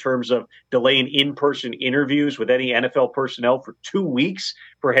this year in terms of delaying in-person interviews with any NFL personnel for 2 weeks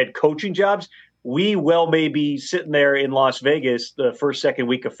for head coaching jobs, we may be sitting there in Las Vegas the first, second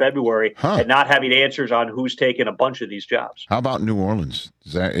week of February and not having answers on who's taking a bunch of these jobs. How about New Orleans?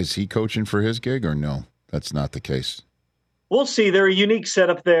 Is he coaching for his gig or no? That's not the case. We'll see. They're a unique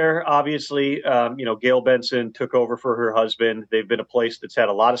setup there. Obviously, Gail Benson took over for her husband. They've been a place that's had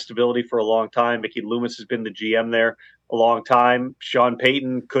a lot of stability for a long time. Mickey Loomis has been the GM there a long time. Sean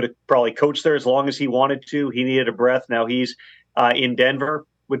Payton could have probably coached there as long as he wanted to. He needed a breath. Now he's in Denver.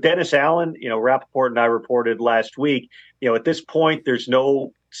 With Dennis Allen, Rappaport and I reported last week, at this point, there's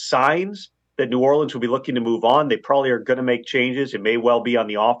no signs that New Orleans will be looking to move on. They probably are going to make changes. It may well be on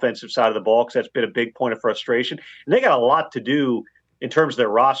the offensive side of the ball because that's been a big point of frustration. And they got a lot to do in terms of their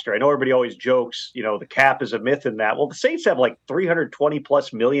roster. I know everybody always jokes, the cap is a myth in that. Well, the Saints have like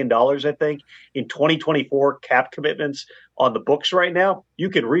 $320+ million, I think, in 2024 cap commitments on the books right now. You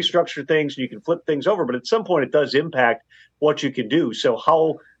can restructure things, you can flip things over, but at some point it does impact what you can do. So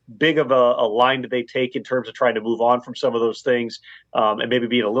how big of a line do they take in terms of trying to move on from some of those things and maybe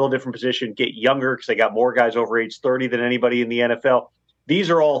be in a little different position, get younger because they got more guys over age 30 than anybody in the NFL. These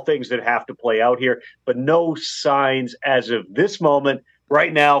are all things that have to play out here, but no signs as of this moment,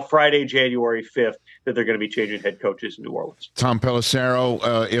 right now, Friday, January 5th, that they're going to be changing head coaches in New Orleans. Tom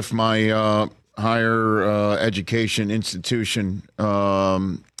Pelissero, if my higher education institution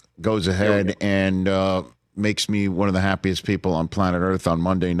goes ahead and makes me one of the happiest people on planet Earth on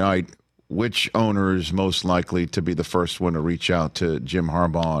Monday night, which owner is most likely to be the first one to reach out to Jim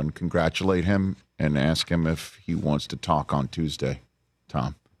Harbaugh and congratulate him and ask him if he wants to talk on Tuesday?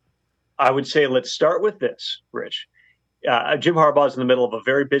 Tom? I would say let's start with this, Rich. Jim Harbaugh is in the middle of a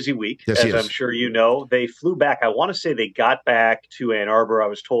very busy week, yes, as I'm sure you know. They flew back. I want to say they got back to Ann Arbor, I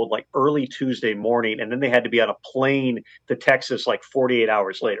was told, like early Tuesday morning, and then they had to be on a plane to Texas like 48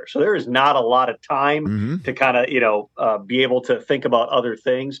 hours later. So there is not a lot of time to kind of, be able to think about other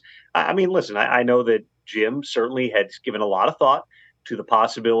things. I mean, listen, I know that Jim certainly had given a lot of thought to the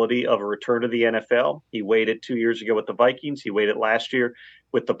possibility of a return to the NFL. He waited 2 years ago with the Vikings. He waited last year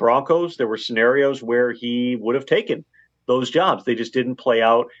with the Broncos. There were scenarios where he would have taken those jobs. They just didn't play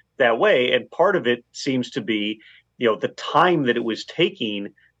out that way. And part of it seems to be, the time that it was taking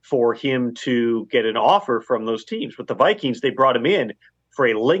for him to get an offer from those teams. With the Vikings, they brought him in for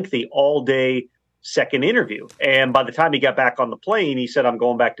a lengthy all-day second interview. And by the time he got back on the plane, he said, I'm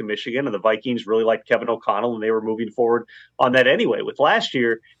going back to Michigan. And the Vikings really liked Kevin O'Connell, and they were moving forward on that anyway. With last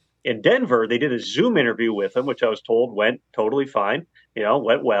year in Denver, they did a Zoom interview with him, which I was told went totally fine.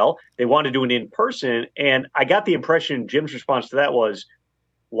 Went well. They wanted to do an in-person. And I got the impression Jim's response to that was,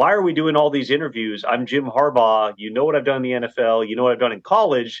 why are we doing all these interviews? I'm Jim Harbaugh. You know what I've done in the NFL. You know what I've done in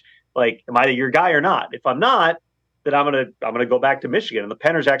college. Like, am I your guy or not? If I'm not, then I'm gonna go back to Michigan. And the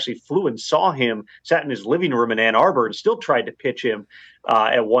Penners actually flew and saw him, sat in his living room in Ann Arbor, and still tried to pitch him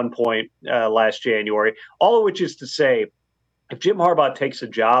at one point last January. All of which is to say, if Jim Harbaugh takes a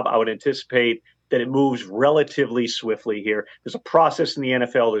job, I would anticipate that it moves relatively swiftly here. There's a process in the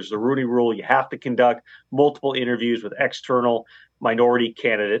NFL. There's the Rooney Rule. You have to conduct multiple interviews with external minority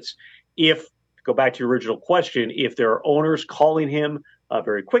candidates. Go back to your original question, if there are owners calling him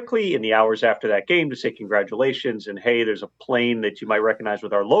very quickly in the hours after that game to say congratulations and, hey, there's a plane that you might recognize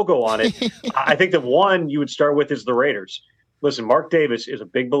with our logo on it. I think that one you would start with is the Raiders. Listen, Mark Davis is a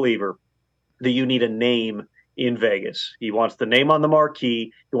big believer that you need a name in Vegas. He wants the name on the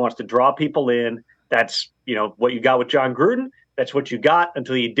marquee. He wants to draw people in. That's, what you got with John Gruden. That's what you got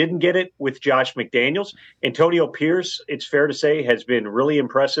until you didn't get it with Josh McDaniels. Antonio Pierce, it's fair to say, has been really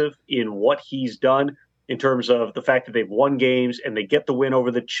impressive in what he's done in terms of the fact that they've won games and they get the win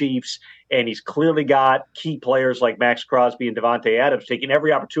over the Chiefs. And he's clearly got key players like Max Crosby and Devontae Adams taking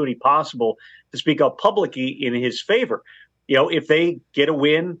every opportunity possible to speak up publicly in his favor. If they get a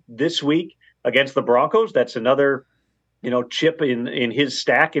win this week against the Broncos, that's another chip in his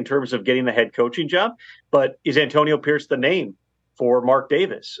stack in terms of getting the head coaching job. But is Antonio Pierce the name for Mark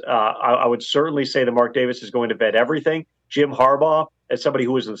Davis? I would certainly say that Mark Davis is going to bet everything. Jim Harbaugh, as somebody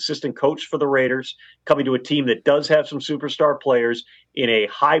who was an assistant coach for the Raiders, coming to a team that does have some superstar players in a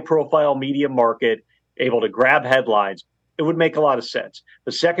high-profile media market, able to grab headlines, it would make a lot of sense.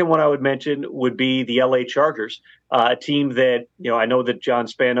 The second one I would mention would be the LA Chargers, a team that, I know that John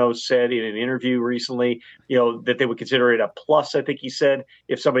Spano said in an interview recently, that they would consider it a plus, I think he said,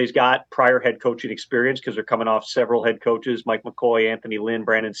 if somebody's got prior head coaching experience, because they're coming off several head coaches, Mike McCoy, Anthony Lynn,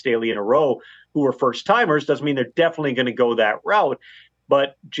 Brandon Staley in a row, who were first timers. Doesn't mean they're definitely going to go that route.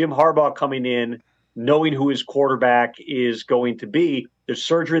 But Jim Harbaugh coming in, knowing who his quarterback is going to be, there's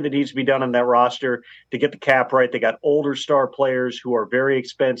surgery that needs to be done on that roster to get the cap right. They got older star players who are very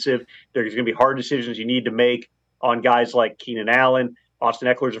expensive. There's going to be hard decisions you need to make on guys like Keenan Allen. Austin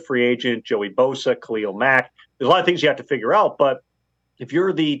Eckler's a free agent, Joey Bosa, Khalil Mack. There's a lot of things you have to figure out. But if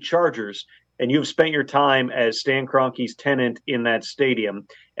you're the Chargers and you've spent your time as Stan Kroenke's tenant in that stadium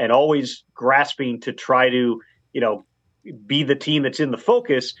and always grasping to try to, be the team that's in the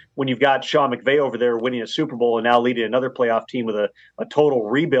focus when you've got Sean McVay over there winning a Super Bowl and now leading another playoff team with a total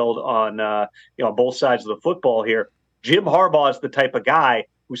rebuild on both sides of the football here. Jim Harbaugh is the type of guy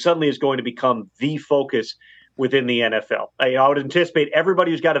who suddenly is going to become the focus within the NFL. I would anticipate everybody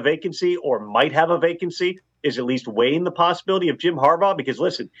who's got a vacancy or might have a vacancy is at least weighing the possibility of Jim Harbaugh because,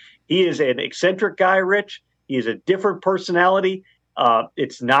 listen, he is an eccentric guy, Rich. He is a different personality.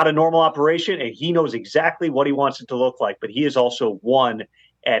 It's not a normal operation, and he knows exactly what he wants it to look like. But he has also won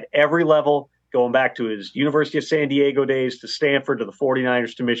at every level, going back to his University of San Diego days, to Stanford, to the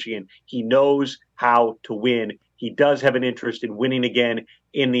 49ers, to Michigan. He knows how to win. He does have an interest in winning again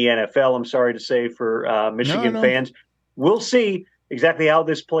in the NFL, I'm sorry to say, for Michigan fans. We'll see exactly how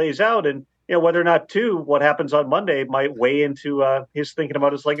this plays out. And whether or not, what happens on Monday might weigh into his thinking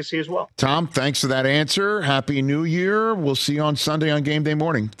about his legacy as well. Tom, thanks for that answer. Happy New Year. We'll see you on Sunday on Game Day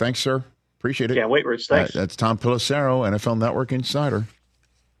morning. Thanks, sir. Appreciate it. Can't wait, Rich. Thanks. That's Tom Pelissero, NFL Network insider.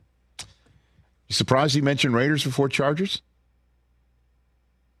 You surprised he mentioned Raiders before Chargers?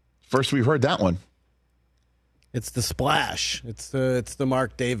 First we've heard that one. It's the splash. It's the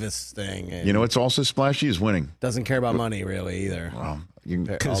Mark Davis thing. It's also splashy is winning. Doesn't care about money really either. Well,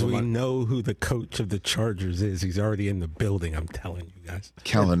 because we know who the coach of the Chargers is. He's already in the building, I'm telling you guys.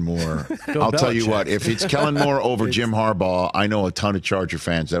 Kellen Moore. I'll tell you what, if it's Kellen Moore over Jim Harbaugh, I know a ton of Charger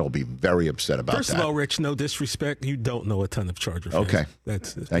fans that'll be very upset about that. First of all, Rich, no disrespect. You don't know a ton of Charger fans. Okay.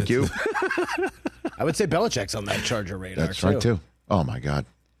 Thank you. I would say Belichick's on that Charger radar. That's right, too. Oh, my God.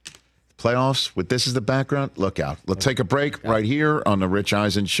 Playoffs with this as the background, look out. Let's take a break right here on the Rich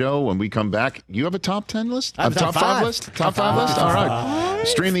Eisen Show. When we come back, you have a top 10 list? I have a top 5 list? Top 5 list? All right.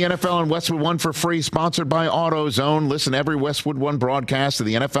 Stream the NFL on Westwood One for free, sponsored by AutoZone. Listen to every Westwood One broadcast of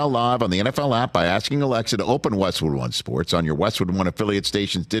the NFL Live on the NFL app by asking Alexa to open Westwood One Sports on your Westwood One affiliate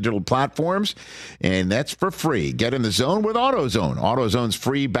station's digital platforms, and that's for free. Get in the zone with AutoZone. AutoZone's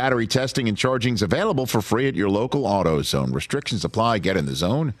free battery testing and charging is available for free at your local AutoZone. Restrictions apply. Get in the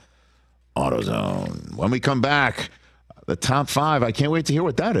zone. AutoZone. When we come back, the top 5, I can't wait to hear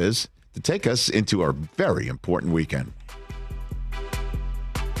what that is, to take us into our very important weekend.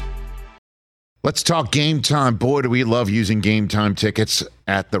 Let's talk Game Time. Boy, do we love using Game Time tickets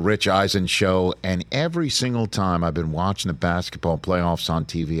at the Rich Eisen Show. And every single time I've been watching the basketball playoffs on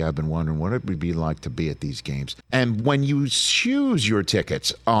TV, I've been wondering what it would be like to be at these games. And when you choose your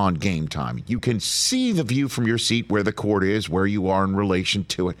tickets on Game Time, you can see the view from your seat where the court is, where you are in relation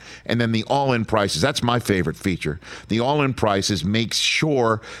to it. And then the all-in prices. That's my favorite feature. The all-in prices makes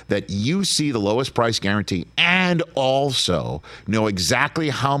sure that you see the lowest price guarantee and also know exactly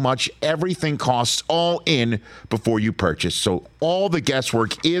how much everything costs all in before you purchase. So all the guesswork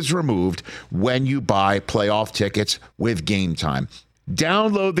is removed when you buy playoff tickets with Game Time.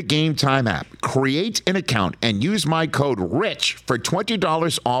 Download the Game Time app, create an account, and use my code RICH for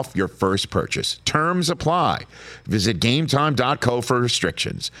 $20 off your first purchase. Terms apply. Visit GameTime.co for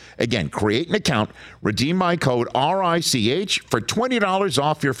restrictions. Again, create an account, redeem my code RICH for $20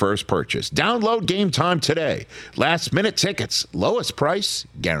 off your first purchase. Download Game Time today. Last minute tickets, lowest price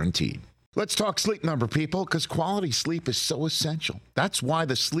guaranteed. Let's talk Sleep Number, people, because quality sleep is so essential. That's why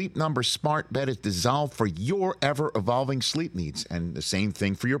the Sleep Number smart bed is designed for your ever-evolving sleep needs, and the same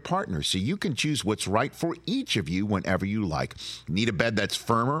thing for your partner, so you can choose what's right for each of you whenever you like. Need a bed that's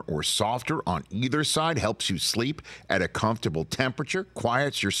firmer or softer on either side, helps you sleep at a comfortable temperature,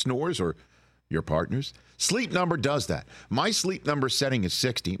 quiets your snores or your partner's? Sleep Number does that. My Sleep Number setting is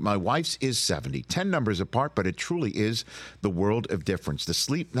 60. My wife's is 70. 10 numbers apart, but it truly is the world of difference. The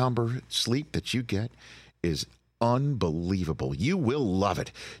Sleep Number sleep that you get is unbelievable. You will love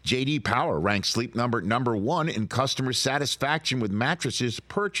it. J.D. Power ranks Sleep Number number 1 in customer satisfaction with mattresses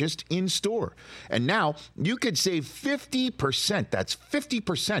purchased in store. And now you could save 50%. That's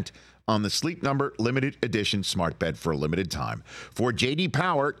 50% on the Sleep Number limited edition smart bed for a limited time. For J.D.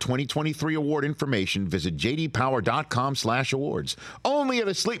 Power 2023 award information, visit jdpower.com/awards. Only at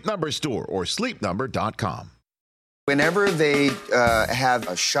a Sleep Number store or sleepnumber.com. Whenever they have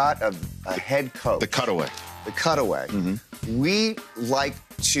a shot of a head coach, the cutaway, we like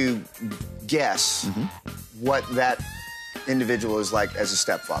to guess what that individual is like as a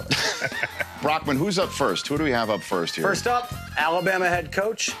stepfather. Brockman, who's up first? Who do we have up first here? First up, Alabama head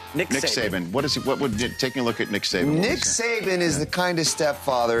coach Nick Saban. What would taking a look at Nick Saban? Nick Saban is the kind of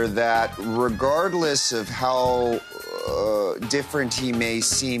stepfather that, regardless of how different he may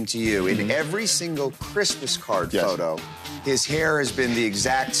seem to you, in every single Christmas card photo, his hair has been the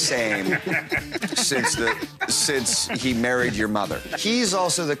exact same since he married your mother. He's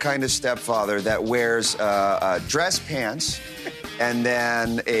also the kind of stepfather that wears dress pants and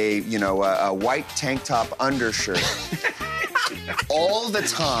then a white tank top undershirt all the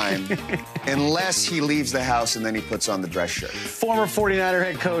time, unless he leaves the house and then he puts on the dress shirt. Former 49er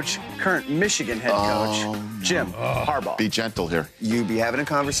head coach, current Michigan head coach, Jim Harbaugh. Be gentle here. You be having a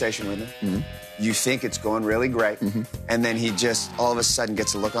conversation with him. You think it's going really great, and then he just all of a sudden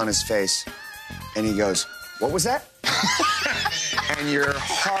gets a look on his face, and he goes, "What was that?" And your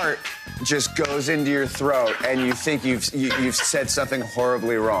heart just goes into your throat, and you think you've said something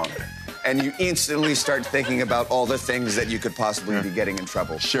horribly wrong. And you instantly start thinking about all the things that you could possibly be getting in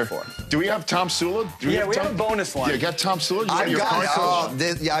trouble for. Do we have Tom Sula? We have a bonus one. Yeah, got Tom Sula? I've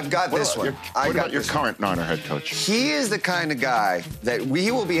got this one. What about your current Niner head coach? He is the kind of guy that he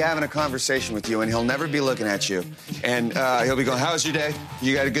will be having a conversation with you, and he'll never be looking at you. And he'll be going, "How's your day?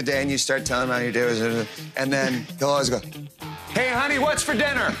 You got a good day?" And you start telling him how your day was. And then he'll always go, "Hey, honey, what's for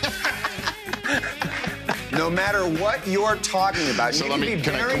dinner?" No matter what you're talking about, so you can be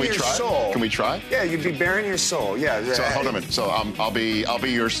bearing your soul. Can we try? Yeah, you'd be bearing your soul. Yeah. So hold on a minute. So I'll be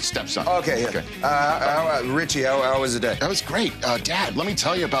your stepson. Okay. Richie, how was the day? That was great, Dad. Let me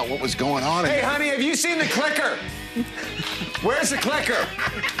tell you about what was going on. Hey, honey, have you seen the clicker? Where's the clicker?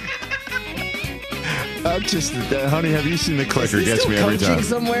 Honey, have you seen the clicker? Gets me every time.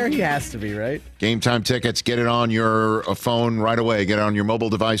 Somewhere he has to be, right? Game Time tickets. Get it on your phone right away. Get it on your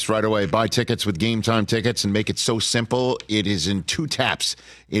mobile device right away. Buy tickets with Game Time tickets and make it so simple. It is in 2 taps.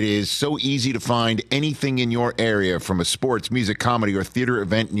 It is so easy to find anything in your area, from a sports, music, comedy, or theater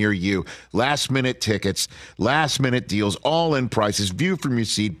event near you. Last-minute tickets, last-minute deals, all-in prices, view from your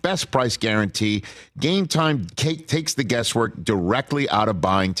seat, best price guarantee. Game Time takes the guesswork directly out of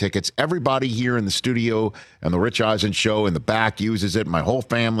buying tickets. Everybody here in the studio and the Rich Eisen Show in the back uses it. My whole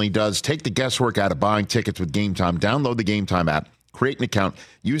family does. Take the guesswork out of buying tickets with Game Time. Download the Game Time app. Create an account.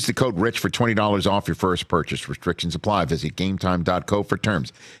 Use the code RICH for $20 off your first purchase. Restrictions apply. Visit GameTime.co for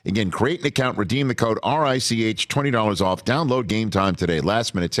terms. Again, create an account. Redeem the code RICH, $20 off. Download Game Time today.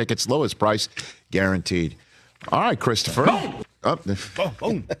 Last minute tickets. Lowest price guaranteed. All right, Christopher. Boom. All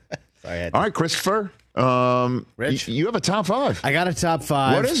right, Christopher. Rich, you have a top 5. I got a top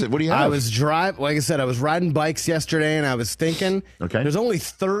 5. What is it? What do you have? I was like I said, I was riding bikes yesterday, and I was thinking, there's only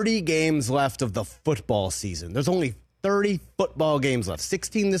 30 games left of the football season. There's only 30 football games left.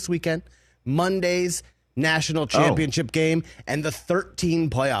 16 this weekend, Monday's national championship game, and the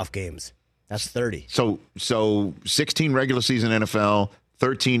 13 playoff games. That's 30. So 16 regular season NFL,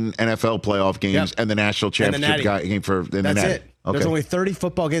 13 NFL playoff games, and the national championship game for the Natty. That's it. Okay. There's only 30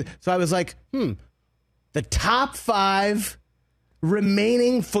 football games. So I was like, the top 5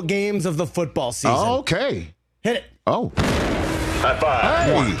 remaining games of the football season. Oh, okay. Hit it. Oh. High 5.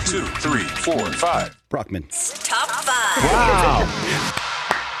 Hey. 1, 2, 3, 4, 5. Brockman. Top 5. Wow.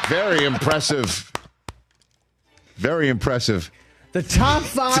 Very impressive. Very impressive. The top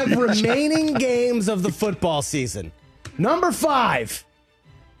 5 remaining games of the football season. Number 5,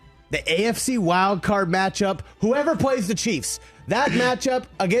 the AFC wildcard matchup. Whoever plays the Chiefs, that matchup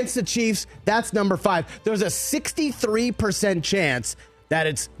against the Chiefs, that's number 5. There's a 63% chance that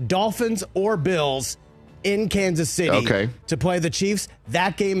it's Dolphins or Bills in Kansas City to play the Chiefs.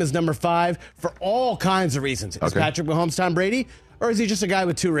 That game is number 5 for all kinds of reasons. Is Patrick Mahomes Tom Brady, or is he just a guy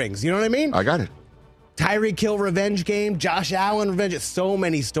with 2 rings? You know what I mean? I got it. Tyreek Hill revenge game, Josh Allen revenge. So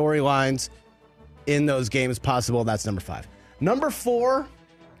many storylines in those games possible. That's number 5. Number 4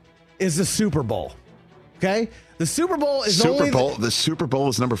 is the Super Bowl. Okay? The Super Bowl is the Super Bowl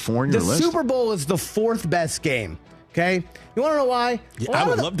is number 4 in your list? The Super Bowl is the 4th best game. Okay? You want to know why? Yeah, I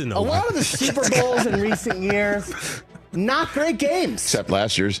would love to know a why. lot of the Super Bowls in recent years, not great games. Except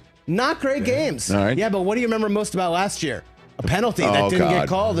last year's. Not great games. All right. Yeah, but what do you remember most about last year? A penalty that didn't get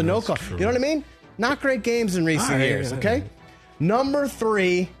called, the no call. You know what I mean? Not great games in recent years, okay? Number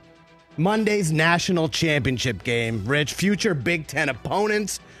 3, Monday's national championship game. Rich, future Big Ten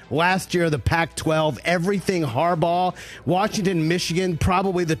opponents. Last year, the Pac-12, everything Harbaugh. Washington, Michigan,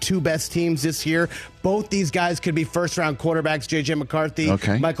 probably the 2 best teams this year. Both these guys could be first-round quarterbacks. J.J. McCarthy,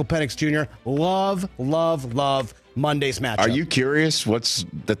 Michael Penix Jr. Love Monday's matchup. Are you curious what's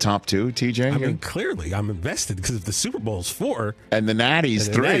the top 2, TJ? I mean, clearly, I'm invested because if the Super Bowl's 4. And the Natty's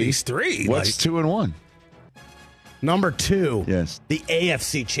 3. Natty's 3. What's 2 and 1? Number 2, yes, the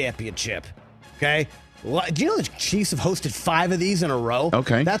AFC Championship. Okay? Do you know the Chiefs have hosted 5 of these in a row?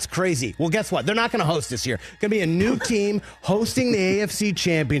 Okay. That's crazy. Well, guess what? They're not going to host this year. Going to be a new team hosting the AFC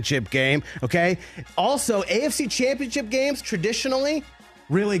Championship game. Okay? Also, AFC Championship games, traditionally,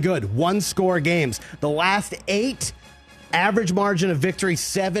 really good. 1-score games. The last 8, average margin of victory,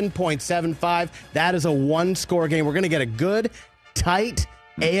 7.75. That is a 1-score game. We're going to get a good, tight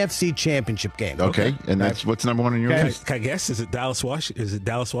AFC Championship game. Okay. And that's what's number 1 in your list? Can I guess? Is it Dallas,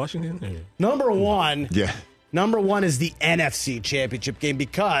 Washington? Number 1. Yeah. Number 1 is the NFC Championship game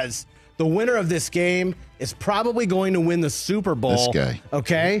because the winner of this game is probably going to win the Super Bowl. This guy.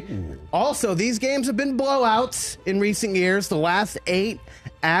 Okay? Ooh. Also, these games have been blowouts in recent years. The last 8,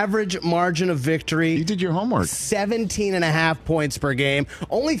 average margin of victory. You did your homework. 17.5 points per game.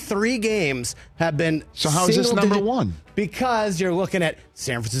 Only 3 games have been. So how is this number 1? Because you're looking at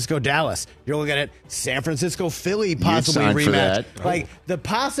San Francisco, Dallas. You're looking at San Francisco, Philly, possibly rematch. For that. Like the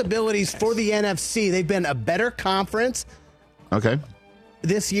possibilities for the NFC, they've been a better conference. Okay.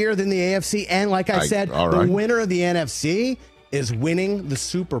 This year than the AFC, and like I said, the winner of the NFC is winning the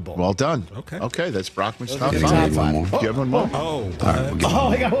Super Bowl. Well done. Okay, that's Brockman's top 5. Do you have one more?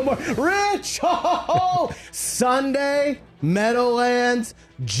 I got one more. Rich! Sunday, Meadowlands,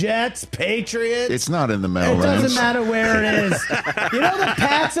 Jets, Patriots. It's not in the Meadowlands. It doesn't matter where it is. You know the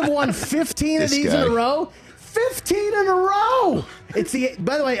Pats have won 15 of these in a row? 15 in a row.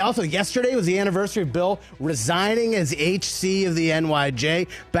 By the way, also yesterday was the anniversary of Bill resigning as HC of the NYJ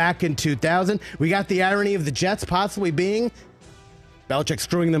back in 2000. We got the irony of the Jets possibly being Belichick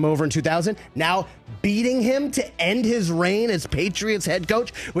screwing them over in 2000, now beating him to end his reign as Patriots head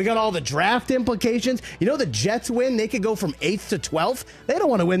coach. We got all the draft implications. You know the Jets win, they could go from 8th to 12th. They don't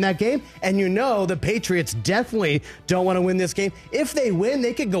want to win that game. And you know the Patriots definitely don't want to win this game. If they win,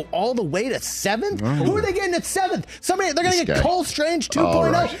 they could go all the way to 7th. Oh. Who are they getting at 7th? They're going to get Cole Strange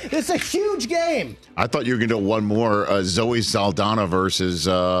 2.0. Right. It's a huge game. I thought you were going to do one more, Zoe Saldana versus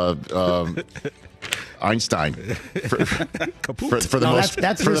Einstein for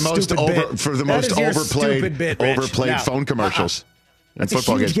the most overplayed phone commercials and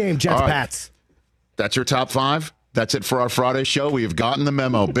football games. Game, Jets Pats. That's your top 5. That's it for our Friday show. We have gotten the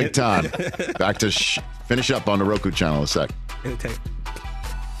memo big time. Back to finish up on the Roku channel in a sec.